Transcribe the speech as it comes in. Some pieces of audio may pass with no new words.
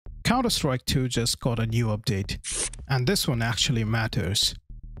Counter-Strike 2 just got a new update, and this one actually matters.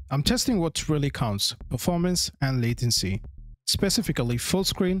 I'm testing what really counts, performance and latency, specifically full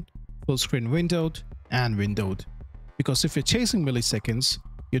screen windowed, and windowed. Because if you're chasing milliseconds,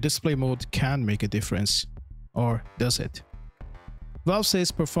 your display mode can make a difference. Or does it? Valve says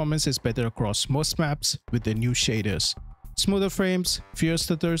performance is better across most maps with the new shaders. Smoother frames, fewer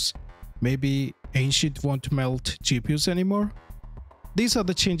stutters, maybe Ancient won't melt GPUs anymore? These are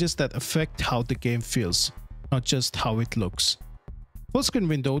the changes that affect how the game feels, not just how it looks. Full-screen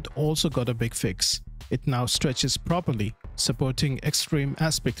windowed also got a big fix. It now stretches properly, supporting extreme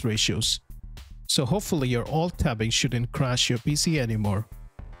aspect ratios. So hopefully your alt tabbing shouldn't crash your PC anymore.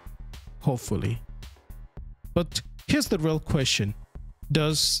 Hopefully. But here's the real question.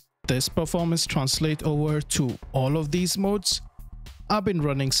 Does this performance translate over to all of these modes? I've been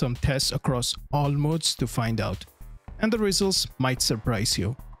running some tests across all modes to find out, and the results might surprise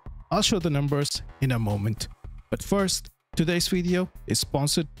you. I'll show the numbers in a moment. But first, today's video is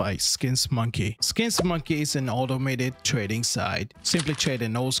sponsored by SkinsMonkey. SkinsMonkey is an automated trading site. Simply trade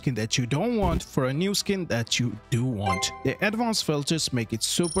an old skin that you don't want for a new skin that you do want. Their advanced filters make it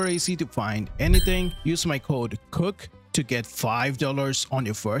super easy to find anything. Use my code COOK to get $5 on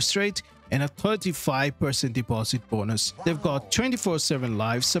your first trade and a 35% deposit bonus. They've got 24/7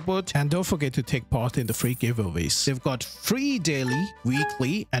 live support, and don't forget to take part in the free giveaways. They've got free daily,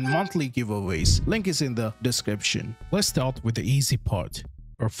 weekly and monthly giveaways. Link is in the description. Let's start with the easy part,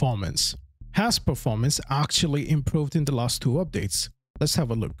 performance. Has performance actually improved in the last two updates? Let's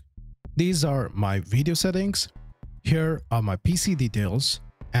have a look. These are my video settings. Here are my PC details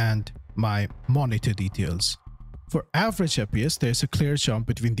and my monitor details. For average FPS, there's a clear jump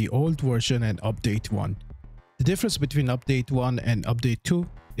between the old version and update 1. The difference between update 1 and update 2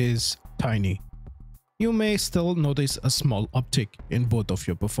 is tiny. You may still notice a small uptick in both of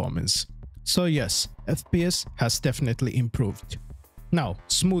your performance. So yes, FPS has definitely improved. Now,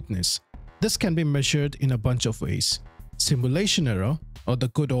 smoothness. This can be measured in a bunch of ways. Simulation error, or the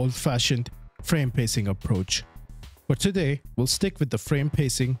good old-fashioned frame pacing approach. But today, we'll stick with the frame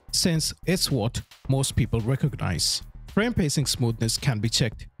pacing since it's what most people recognize. Frame pacing smoothness can be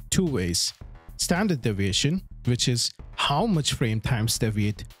checked two ways. Standard deviation, which is how much frame times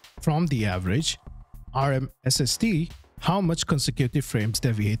deviate from the average. RMSSD, how much consecutive frames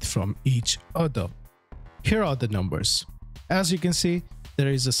deviate from each other. Here are the numbers. As you can see,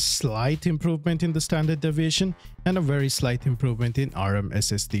 there is a slight improvement in the standard deviation and a very slight improvement in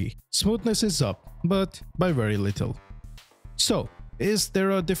RMSSD. Smoothness is up, but by very little. So, is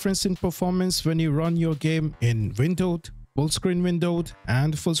there a difference in performance when you run your game in windowed, full screen windowed,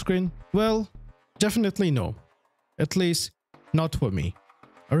 and full screen? Well, definitely no. At least, not for me.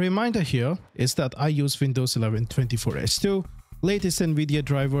 A reminder here is that I use Windows 11 24S2, latest NVIDIA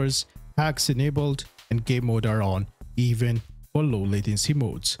drivers, hacks enabled, and game mode are on, even for low latency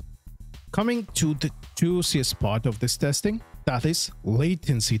modes. Coming to the juiciest part of this testing, that is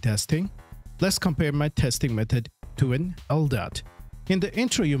latency testing. Let's compare my testing method to an LDAT. In the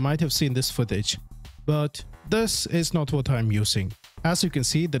intro you might have seen this footage, but this is not what I'm using. As you can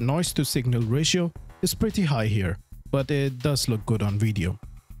see, the noise to signal ratio is pretty high here, but it does look good on video.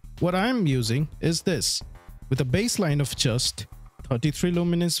 What I'm using is this, with a baseline of just 33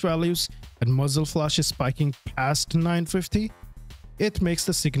 luminance values and muzzle flashes spiking past 950, it makes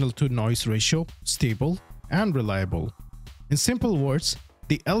the signal to noise ratio stable and reliable. In simple words,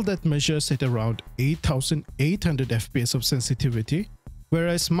 the LDAT measures at around 8,800 FPS of sensitivity,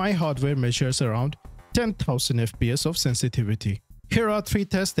 whereas my hardware measures around 10,000 FPS of sensitivity. Here are 3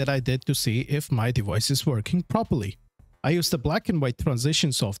 tests that I did to see if my device is working properly. I used the black and white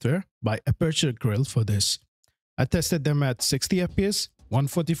transition software by Aperture Grill for this. I tested them at 60 FPS,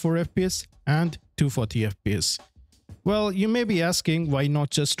 144 FPS, and 240 FPS. Well, you may be asking why not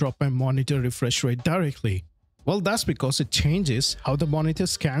just drop my monitor refresh rate directly? Well, that's because it changes how the monitor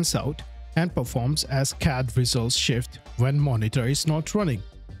scans out and performs as CAD results shift when monitor is not running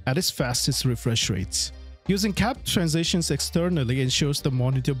at its fastest refresh rates. Using CAD transitions externally ensures the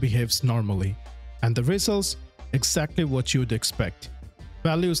monitor behaves normally, and the results exactly what you'd expect.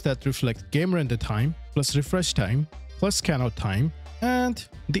 Values that reflect game render time plus refresh time plus scan-out time and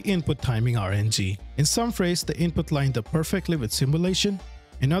the input timing RNG. In some phrase, the input lined up perfectly with simulation,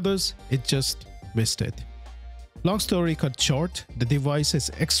 in others, it just missed it. Long story cut short, the device is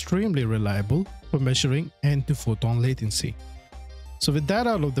extremely reliable for measuring end-to-photon latency. So with that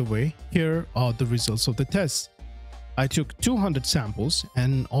out of the way, here are the results of the test. I took 200 samples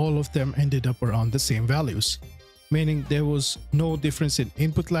and all of them ended up around the same values, meaning there was no difference in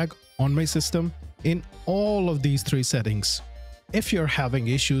input lag on my system in all of these 3 settings. If you're having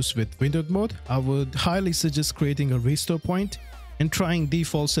issues with windowed mode, I would highly suggest creating a restore point and trying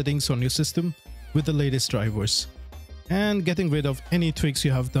default settings on your system with the latest drivers, and getting rid of any tweaks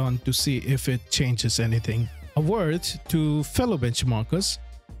you have done to see if it changes anything. A word to fellow benchmarkers: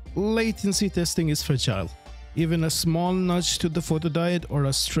 latency testing is fragile. Even a small nudge to the photodiode or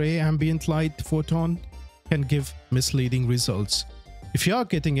a stray ambient light photon can give misleading results. If you are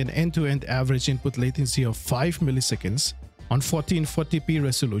getting an end-to-end average input latency of 5 milliseconds on 1440p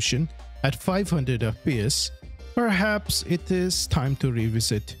resolution at 500 fps, perhaps it is time to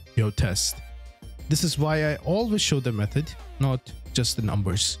revisit your test. This is why I always show the method, not just the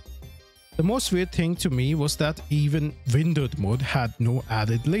numbers. The most weird thing to me was that even windowed mode had no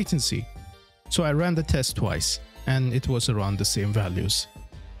added latency. So I ran the test twice, and it was around the same values.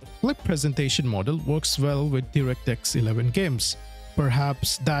 The flip presentation model works well with DirectX 11 games.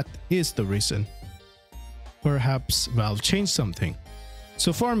 Perhaps that is the reason. Perhaps Valve changed something.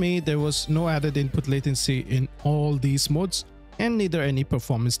 So for me, there was no added input latency in all these modes, and neither any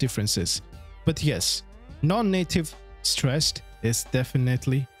performance differences. But yes, non-native stressed is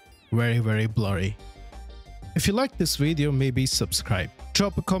definitely very blurry. If you like this video, maybe subscribe.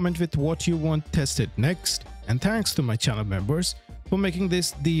 Drop a comment with what you want tested next, and thanks to my channel members for making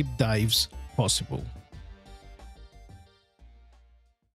these deep dives possible.